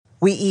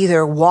We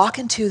either walk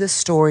into the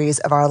stories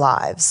of our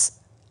lives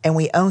and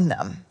we own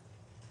them,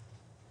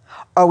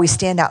 or we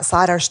stand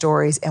outside our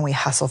stories and we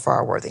hustle for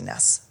our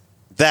worthiness.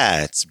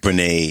 That's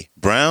Brené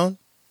Brown,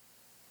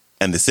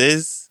 and this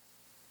is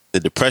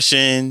the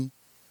Depression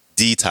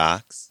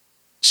Detox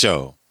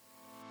Show.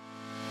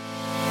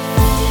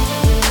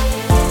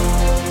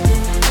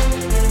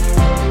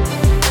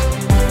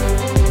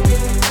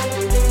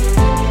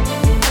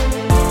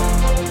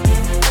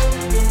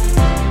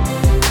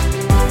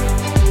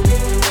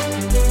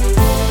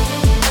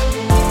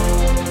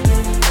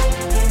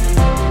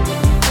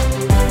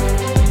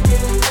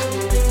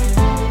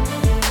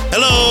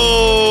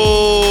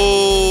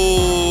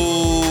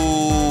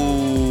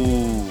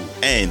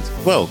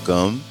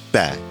 Welcome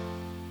back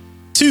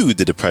to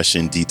the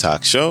Depression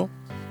Detox Show,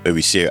 where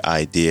we share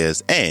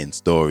ideas and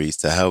stories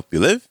to help you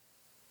live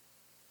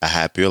a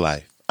happier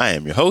life. I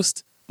am your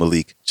host,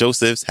 Malik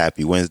Josephs.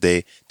 Happy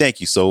Wednesday. Thank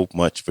you so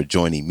much for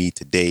joining me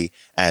today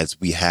as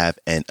we have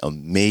an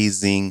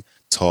amazing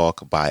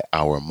talk by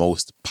our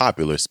most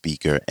popular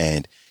speaker,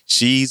 and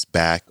she's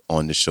back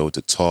on the show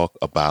to talk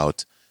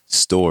about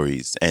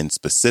stories, and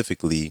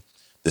specifically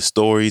the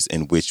stories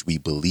in which we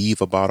believe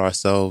about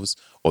ourselves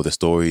or the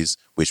stories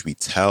which we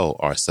tell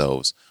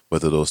ourselves,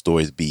 whether those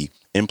stories be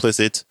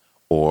implicit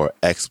or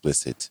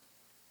explicit.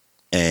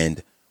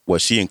 And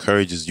what she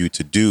encourages you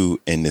to do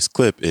in this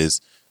clip is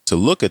to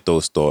look at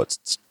those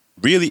thoughts,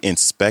 really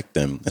inspect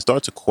them and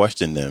start to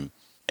question them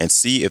and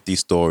see if these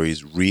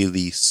stories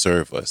really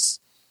serve us.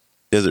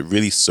 Does it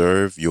really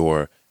serve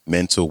your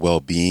mental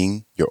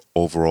well-being, your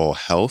overall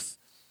health?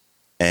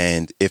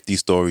 And if these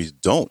stories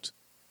don't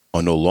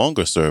or no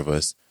longer serve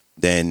us,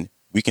 then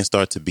we can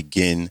start to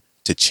begin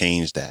to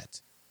change that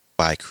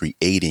by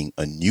creating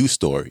a new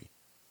story.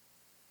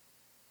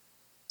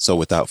 So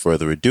without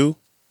further ado,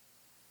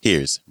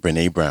 here's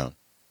Brené Brown.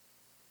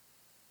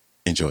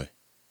 Enjoy.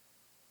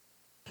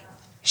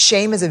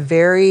 Shame is a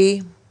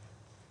very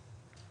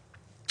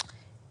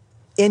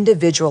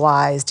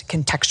individualized,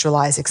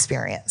 contextualized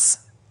experience,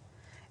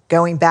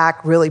 going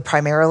back really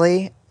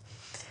primarily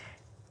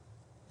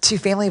to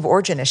family of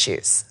origin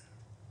issues.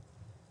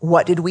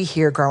 What did we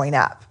hear growing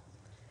up?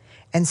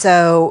 And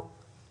so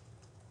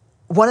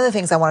one of the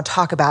things I want to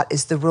talk about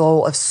is the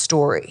role of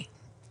story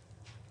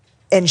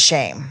in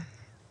shame.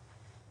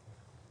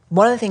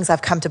 One of the things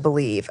I've come to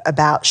believe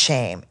about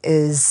shame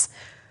is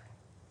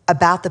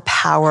about the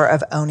power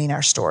of owning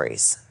our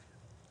stories.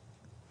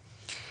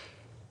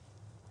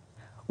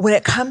 When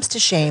it comes to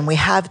shame, we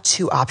have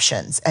two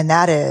options, and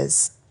that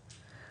is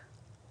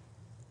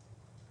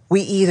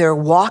we either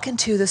walk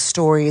into the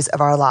stories of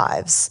our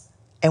lives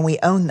and we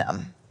own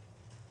them,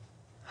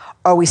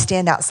 or we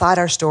stand outside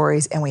our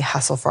stories and we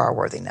hustle for our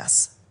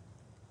worthiness.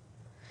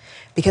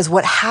 Because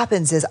what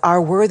happens is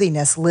our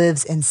worthiness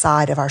lives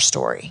inside of our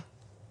story.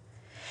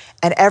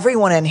 And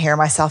everyone in here,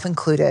 myself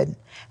included,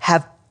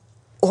 have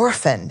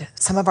orphaned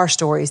some of our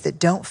stories that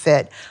don't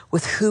fit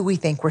with who we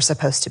think we're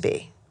supposed to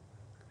be.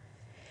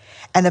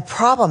 And the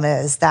problem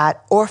is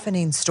that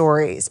orphaning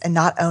stories and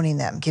not owning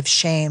them gives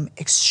shame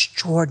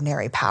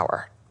extraordinary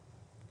power.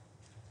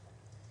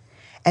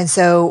 And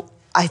so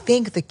I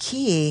think the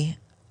key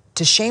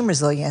to shame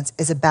resilience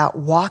is about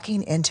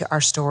walking into our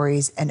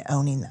stories and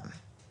owning them.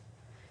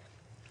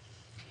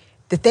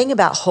 The thing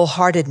about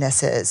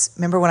wholeheartedness is,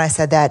 remember when I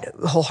said that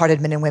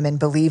wholehearted men and women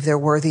believe they're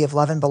worthy of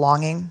love and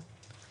belonging?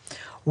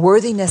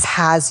 Worthiness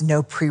has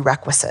no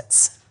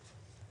prerequisites.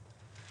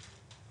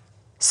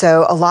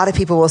 So a lot of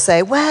people will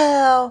say,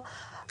 well,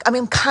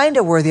 I'm kind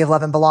of worthy of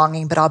love and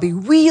belonging, but I'll be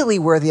really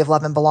worthy of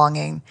love and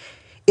belonging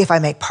if I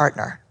make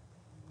partner,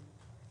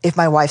 if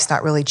my wife's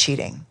not really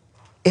cheating,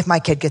 if my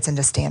kid gets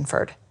into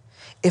Stanford,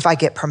 if I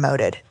get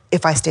promoted,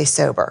 if I stay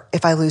sober,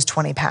 if I lose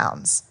 20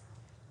 pounds.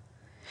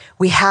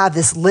 We have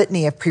this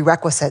litany of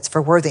prerequisites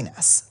for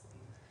worthiness.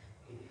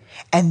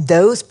 And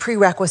those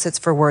prerequisites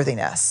for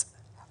worthiness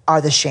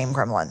are the shame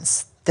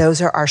gremlins.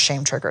 Those are our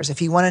shame triggers.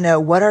 If you want to know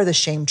what are the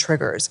shame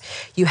triggers,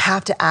 you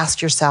have to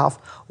ask yourself,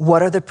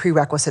 what are the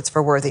prerequisites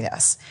for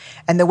worthiness?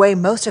 And the way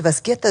most of us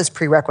get those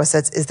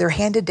prerequisites is they're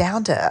handed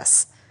down to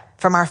us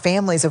from our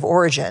families of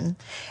origin.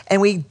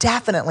 And we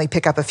definitely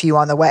pick up a few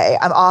on the way.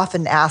 I'm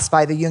often asked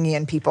by the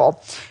Jungian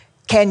people,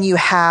 can you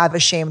have a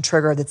shame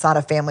trigger that's not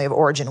a family of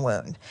origin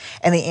wound?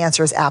 And the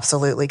answer is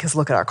absolutely, because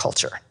look at our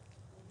culture.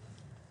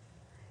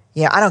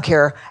 Yeah, I don't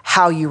care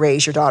how you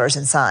raise your daughters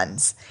and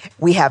sons.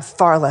 We have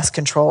far less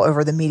control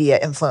over the media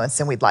influence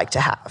than we'd like to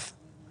have.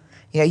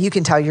 You know, you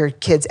can tell your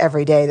kids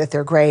every day that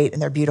they're great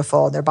and they're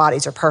beautiful and their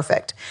bodies are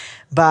perfect.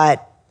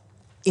 But,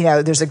 you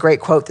know, there's a great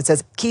quote that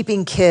says,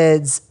 keeping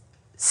kids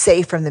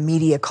safe from the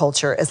media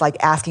culture is like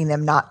asking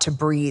them not to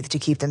breathe to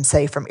keep them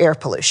safe from air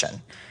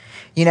pollution.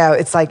 You know,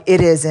 it's like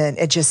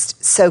it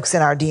just soaks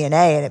in our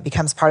DNA and it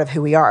becomes part of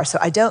who we are. So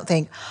I don't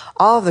think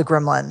all of the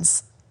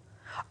gremlins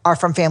are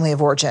from family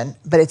of origin,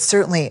 but it's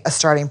certainly a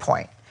starting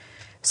point.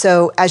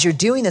 So as you're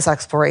doing this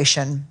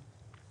exploration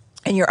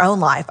in your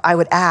own life, I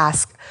would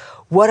ask,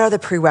 what are the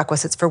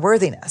prerequisites for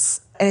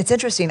worthiness? And it's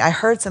interesting, I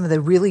heard some of the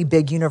really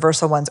big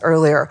universal ones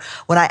earlier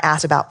when I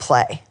asked about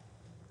play,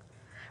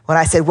 when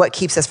I said, what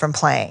keeps us from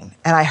playing?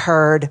 And I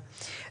heard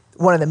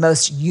one of the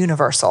most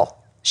universal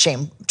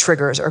shame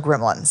triggers or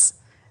gremlins,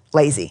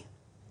 lazy.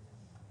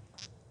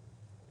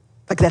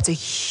 Like that's a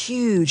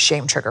huge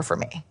shame trigger for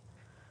me.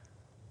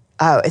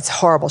 Oh, it's a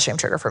horrible shame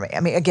trigger for me.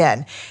 I mean,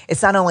 again,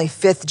 it's not only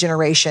 5th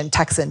generation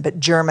Texan, but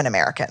German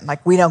American.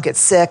 Like we don't get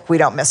sick, we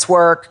don't miss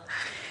work.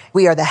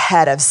 We are the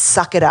head of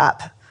suck it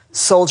up,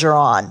 soldier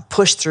on,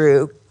 push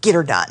through, get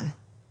her done.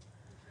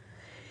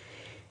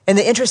 And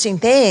the interesting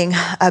thing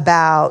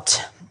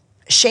about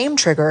shame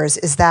triggers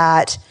is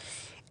that,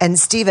 and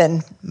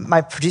Stephen,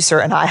 my producer,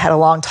 and I had a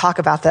long talk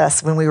about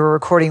this when we were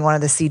recording one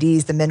of the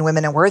CDs, The Men,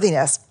 Women, and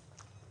Worthiness.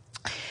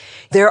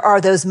 There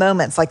are those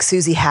moments like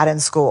Susie had in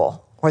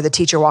school where the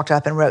teacher walked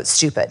up and wrote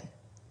stupid,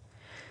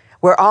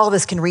 where all of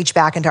us can reach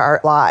back into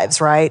our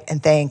lives, right?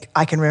 And think,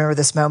 I can remember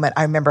this moment.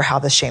 I remember how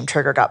this shame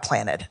trigger got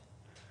planted.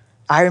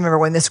 I remember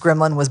when this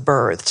gremlin was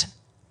birthed.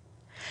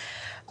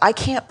 I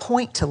can't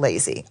point to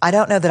lazy. I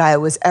don't know that I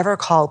was ever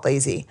called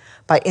lazy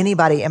by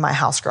anybody in my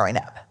house growing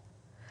up.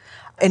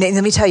 And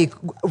let me tell you,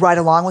 right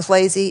along with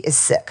lazy is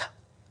sick.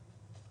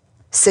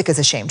 Sick is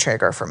a shame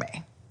trigger for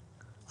me.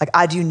 Like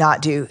I do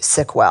not do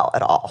sick well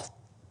at all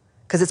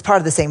because it's part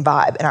of the same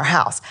vibe in our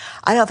house.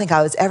 I don't think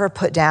I was ever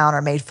put down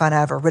or made fun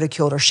of or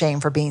ridiculed or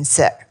shamed for being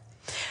sick.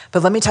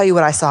 But let me tell you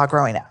what I saw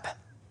growing up.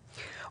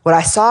 What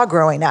I saw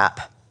growing up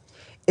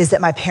is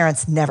that my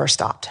parents never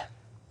stopped.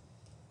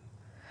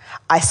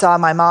 I saw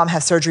my mom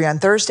have surgery on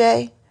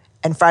Thursday,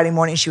 and Friday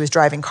morning she was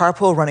driving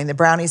carpool, running the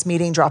Brownies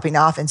meeting, dropping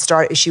off, and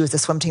she was the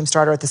swim team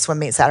starter at the swim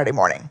meet Saturday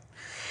morning.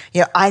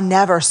 You know, I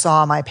never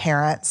saw my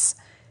parents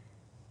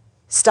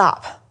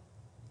stop,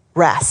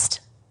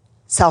 rest,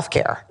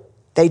 self-care.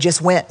 They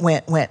just went.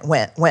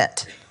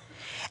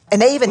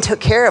 And they even took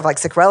care of like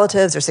sick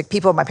relatives or sick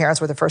people. My parents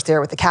were the first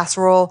there with the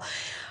casserole.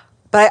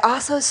 But I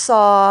also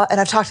saw, and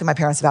I've talked to my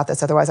parents about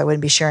this, otherwise I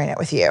wouldn't be sharing it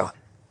with you.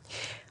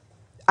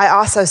 I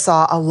also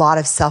saw a lot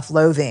of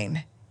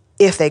self-loathing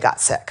if they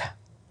got sick.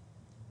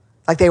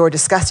 Like they were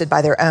disgusted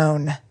by their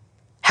own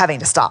having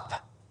to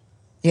stop,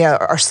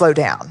 or slow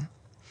down.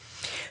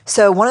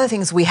 So one of the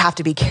things we have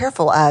to be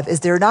careful of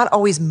is there are not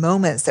always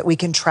moments that we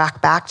can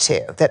track back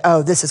to that,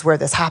 oh, this is where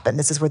this happened.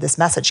 This is where this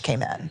message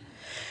came in.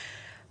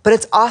 But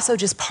it's also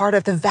just part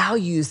of the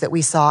values that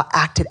we saw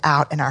acted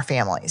out in our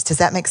families. Does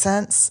that make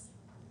sense?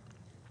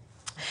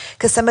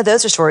 Because some of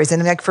those are stories.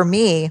 And like for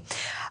me,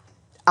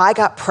 I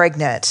got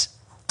pregnant.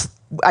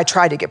 I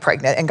tried to get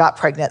pregnant and got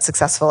pregnant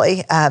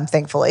successfully,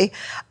 thankfully,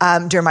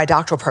 during my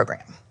doctoral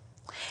program.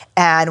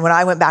 And when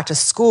I went back to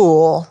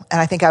school, and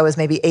I think I was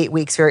maybe 8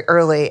 weeks very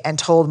early, and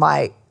told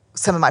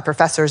some of my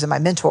professors and my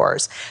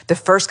mentors, the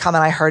first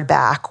comment I heard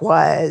back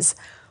was,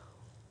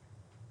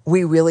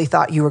 "We really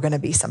thought you were going to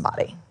be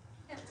somebody."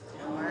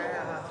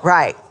 Wow.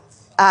 Right.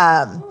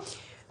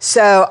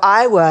 So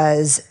I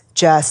was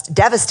just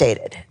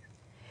devastated.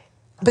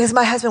 Because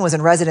my husband was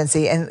in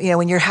residency, and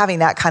when you're having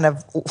that kind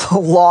of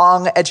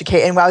long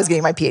education, and when I was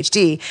getting my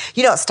PhD,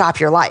 you don't stop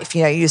your life.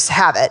 You just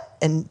have it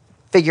and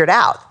figure it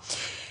out.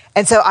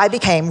 And so I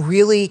became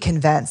really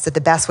convinced that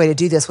the best way to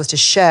do this was to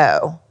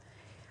show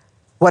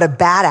what a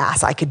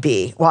badass I could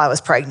be while I was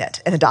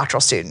pregnant and a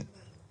doctoral student.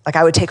 Like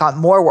I would take on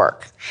more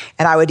work,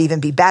 and I would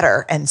even be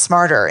better and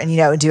smarter, and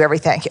and do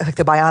everything like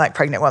the bionic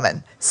pregnant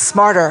woman,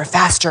 smarter,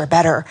 faster,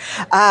 better.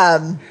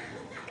 Well,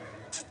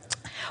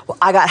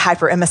 I got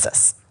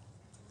hyperemesis.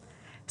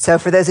 So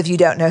for those of you who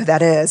don't know who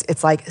that is,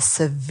 it's like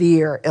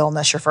severe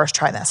illness your first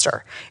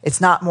trimester.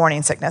 It's not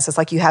morning sickness. It's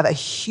like you have a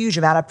huge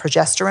amount of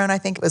progesterone, I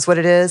think is what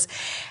it is.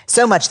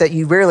 So much that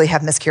you rarely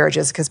have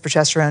miscarriages because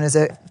progesterone is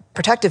a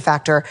protective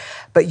factor,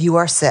 but you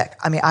are sick.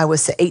 I mean, I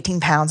was 18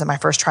 pounds in my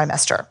first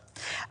trimester.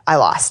 I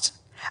lost.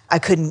 I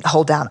couldn't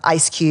hold down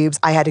ice cubes.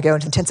 I had to go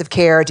into intensive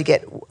care to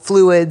get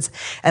fluids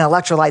and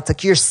electrolytes.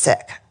 Like, you're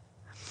sick.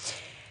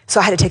 So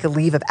I had to take a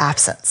leave of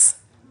absence.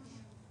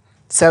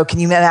 So can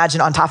you imagine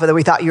on top of that,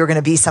 we thought you were going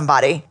to be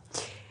somebody.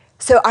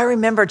 So I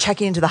remember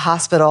checking into the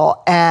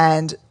hospital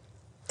and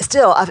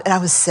I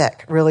was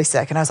sick, really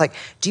sick. And I was like,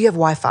 "Do you have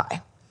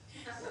Wi-Fi?"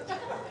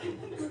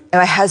 And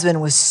my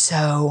husband was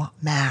so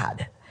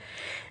mad.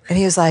 And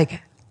he was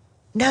like,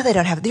 "No, they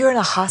don't have it. You're in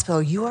a hospital.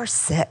 You are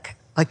sick,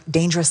 like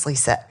dangerously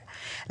sick."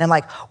 And I'm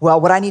like, "Well,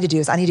 what I need to do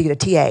is I need to get a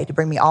TA to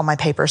bring me all my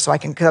papers so I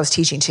can," because I was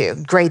teaching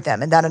too, grade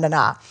them and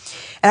da-da-da-da.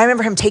 And I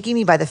remember him taking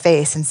me by the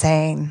face and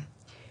saying,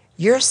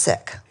 "You're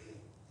sick.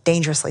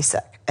 Dangerously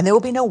sick. And there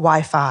will be no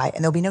Wi-Fi,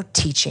 and there'll be no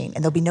teaching,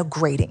 and there'll be no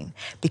grading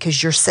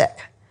because you're sick."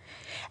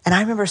 And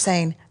I remember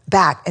saying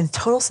back in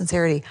total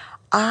sincerity,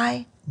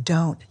 "I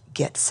don't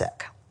get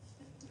sick."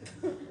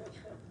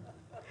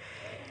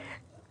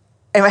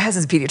 And my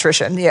husband's a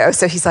pediatrician,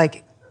 so he's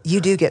like,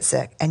 "You do get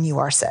sick, and you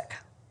are sick.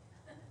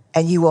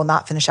 And you will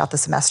not finish out the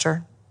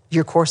semester,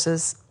 your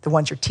courses, the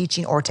ones you're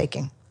teaching or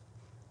taking.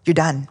 You're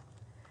done."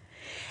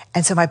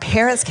 And so my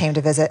parents came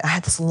to visit. I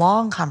had this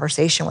long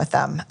conversation with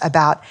them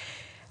about,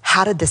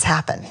 how did this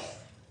happen?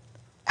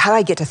 How did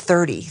I get to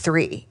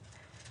 33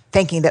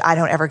 thinking that I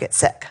don't ever get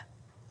sick?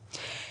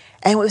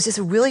 And it was this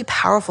really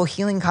powerful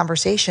healing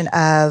conversation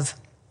of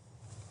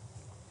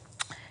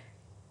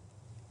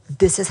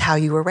this is how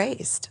you were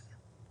raised.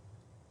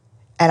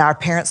 And our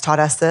parents taught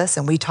us this,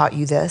 and we taught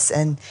you this,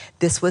 and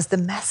this was the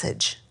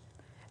message,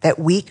 that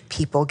weak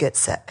people get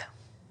sick,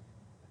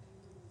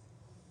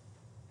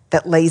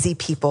 that lazy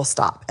people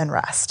stop and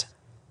rest.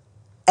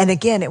 And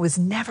again, it was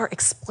never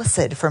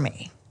explicit for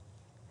me.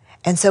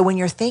 And so when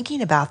you're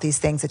thinking about these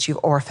things that you've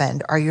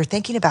orphaned, or you're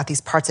thinking about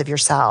these parts of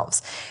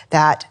yourselves,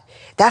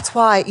 that's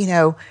why,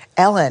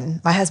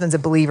 Ellen, my husband's a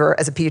believer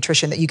as a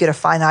pediatrician that you get a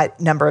finite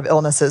number of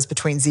illnesses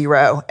between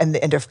 0 and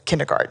the end of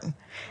kindergarten.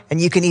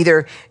 And you can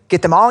either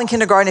get them all in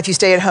kindergarten if you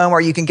stay at home,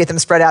 or you can get them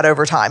spread out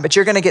over time. But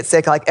you're going to get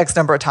sick like X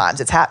number of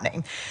times. It's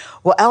happening.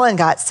 Well, Ellen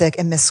got sick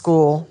and missed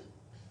school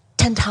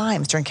 10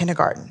 times during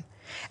kindergarten.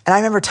 And I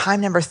remember time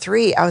number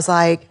 3,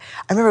 I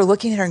remember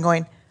looking at her and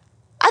going,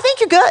 I think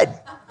you're good.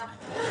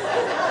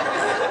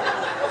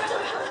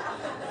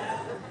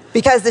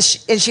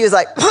 Because and she was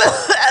like,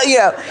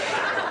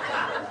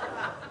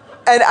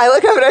 And I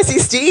look up and I see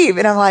Steve,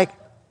 and I'm like,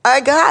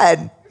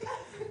 oh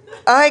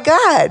my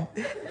God.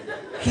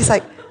 He's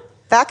like,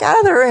 back out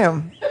of the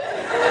room.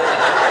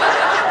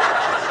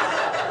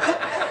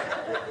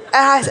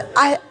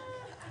 And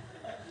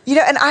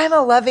and I'm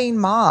a loving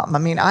mom. I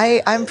mean,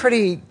 I'm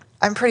pretty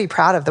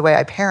proud of the way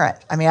I parent.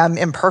 I mean, I'm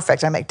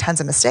imperfect. I make tons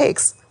of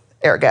mistakes.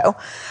 Ergo,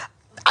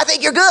 I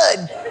think you're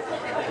good.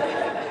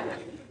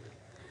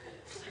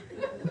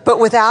 But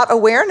without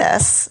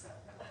awareness,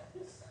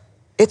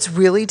 it's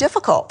really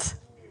difficult.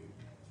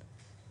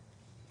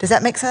 Does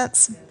that make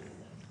sense?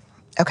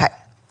 Okay.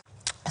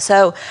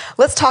 So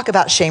let's talk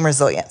about shame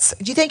resilience.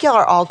 Do you think y'all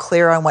are all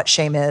clear on what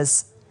shame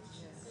is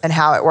and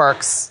how it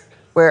works,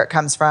 where it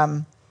comes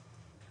from?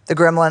 The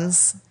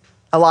gremlins,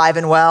 alive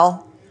and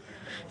well?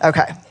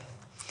 Okay.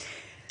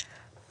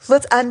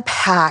 Let's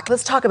unpack.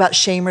 Let's talk about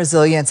shame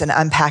resilience and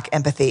unpack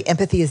empathy.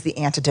 Empathy is the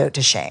antidote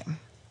to shame.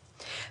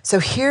 So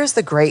here's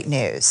the great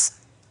news.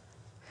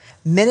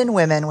 Men and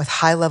women with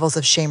high levels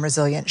of shame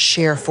resilience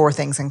share 4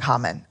 things in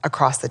common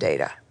across the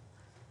data.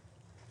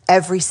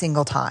 Every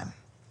single time.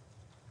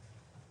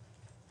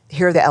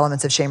 Here are the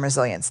elements of shame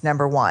resilience.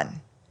 Number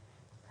 1,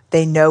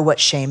 they know what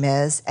shame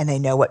is and they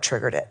know what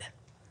triggered it.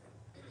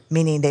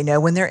 Meaning they know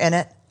when they're in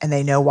it and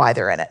they know why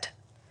they're in it.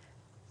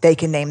 They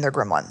can name their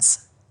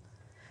gremlins.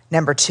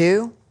 Number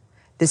 2,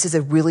 this is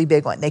a really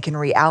big one. They can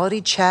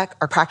reality check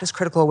or practice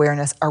critical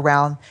awareness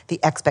around the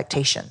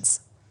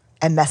expectations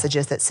and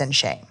messages that send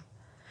shame.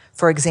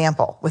 For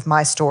example, with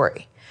my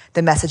story,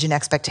 the message and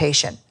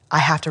expectation, I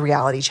have to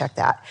reality check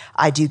that.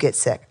 I do get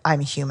sick. I'm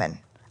human.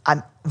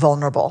 I'm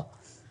vulnerable.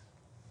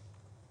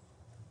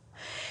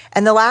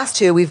 And the last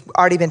 2 we've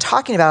already been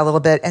talking about a little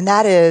bit, and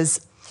that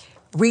is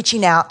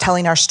reaching out,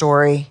 telling our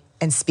story,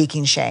 and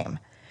speaking shame.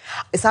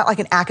 It's not like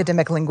an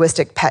academic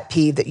linguistic pet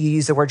peeve that you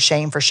use the word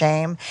shame for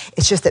shame.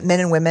 It's just that men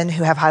and women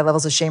who have high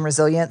levels of shame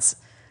resilience,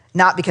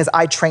 not because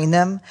I trained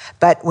them,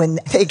 but when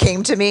they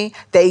came to me,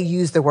 they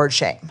used the word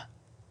shame.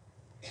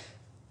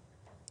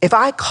 If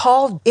I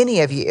called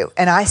any of you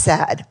and I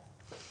said,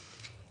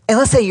 and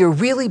let's say you're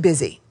really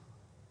busy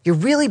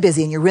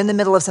and you're in the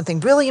middle of something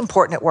really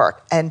important at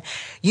work, and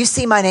you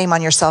see my name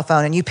on your cell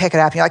phone and you pick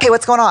it up and you're like, hey,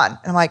 what's going on? And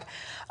I'm like,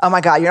 oh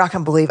my God, you're not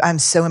going to believe I'm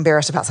so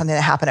embarrassed about something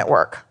that happened at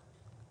work.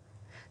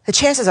 The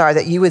chances are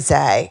that you would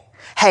say,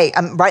 hey,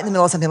 I'm right in the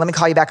middle of something. Let me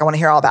call you back. I want to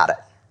hear all about it,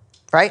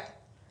 right?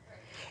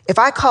 If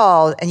I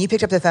called and you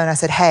picked up the phone and I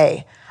said,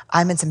 hey,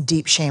 I'm in some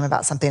deep shame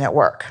about something at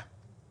work,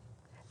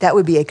 that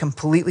would be a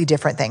completely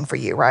different thing for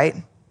you, right?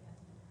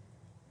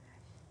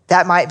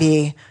 That might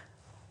be,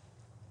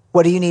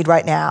 what do you need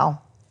right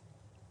now?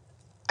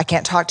 I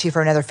can't talk to you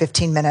for another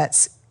 15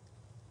 minutes.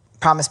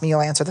 Promise me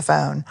you'll answer the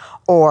phone.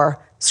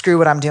 Or, screw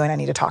what I'm doing, I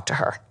need to talk to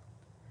her.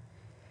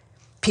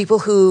 People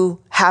who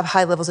have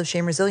high levels of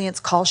shame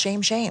resilience call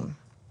shame, shame.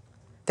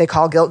 They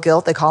call guilt,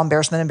 guilt. They call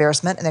embarrassment,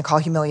 embarrassment. And they call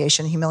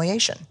humiliation,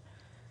 humiliation.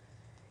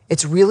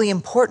 It's really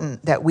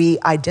important that we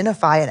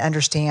identify and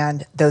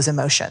understand those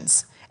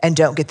emotions and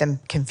don't get them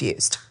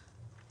confused.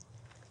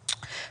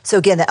 So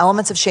again, the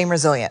elements of shame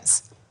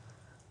resilience.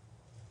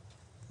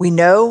 We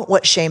know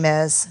what shame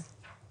is,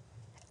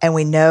 and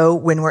we know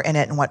when we're in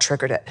it and what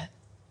triggered it.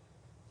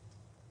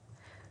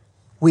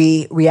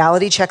 We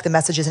reality check the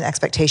messages and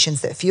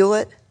expectations that fuel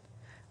it.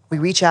 We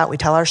reach out, we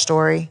tell our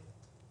story,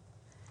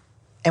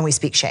 and we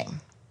speak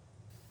shame.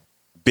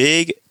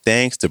 Big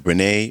thanks to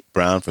Brené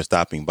Brown for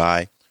stopping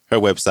by. Her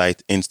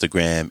website,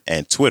 Instagram,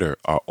 and Twitter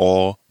are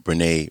all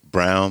Brené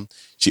Brown.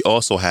 She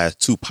also has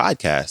 2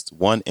 podcasts,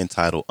 one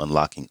entitled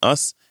Unlocking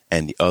Us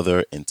and the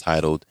other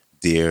entitled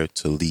Dare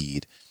to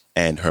Lead.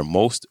 And her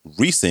most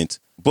recent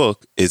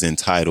book is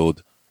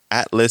entitled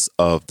Atlas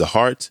of the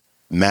Heart,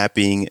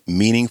 Mapping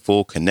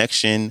Meaningful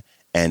Connection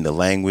and the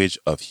Language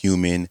of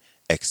Human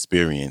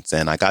Experience.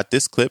 And I got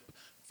this clip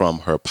from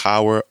her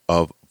Power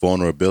of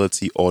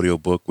Vulnerability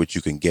audiobook, which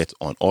you can get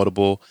on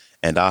Audible.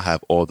 And I'll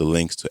have all the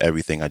links to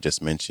everything I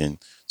just mentioned,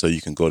 so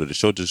you can go to the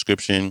show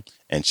description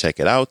and check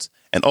it out.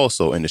 And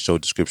also in the show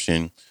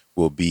description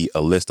will be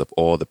a list of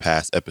all the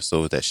past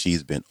episodes that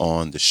she's been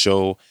on the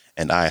show.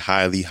 And I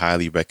highly,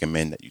 highly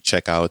recommend that you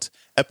check out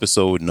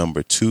episode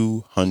number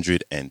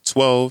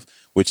 212,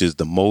 which is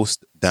the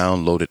most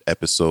downloaded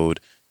episode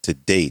to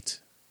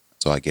date.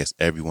 So I guess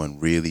everyone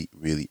really,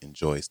 really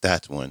enjoys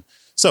that one.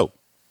 So,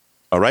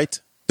 all right,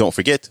 don't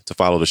forget to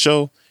follow the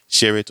show,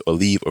 share it, or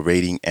leave a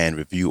rating and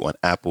review on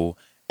Apple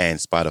and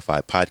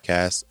Spotify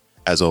podcasts.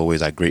 As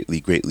always, I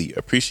greatly, greatly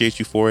appreciate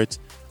you for it.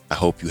 I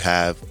hope you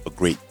have a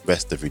great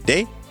rest of your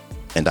day,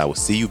 and I will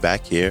see you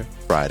back here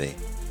Friday.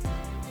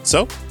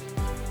 So,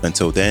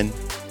 until then,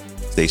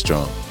 stay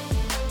strong.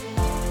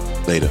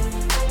 Later.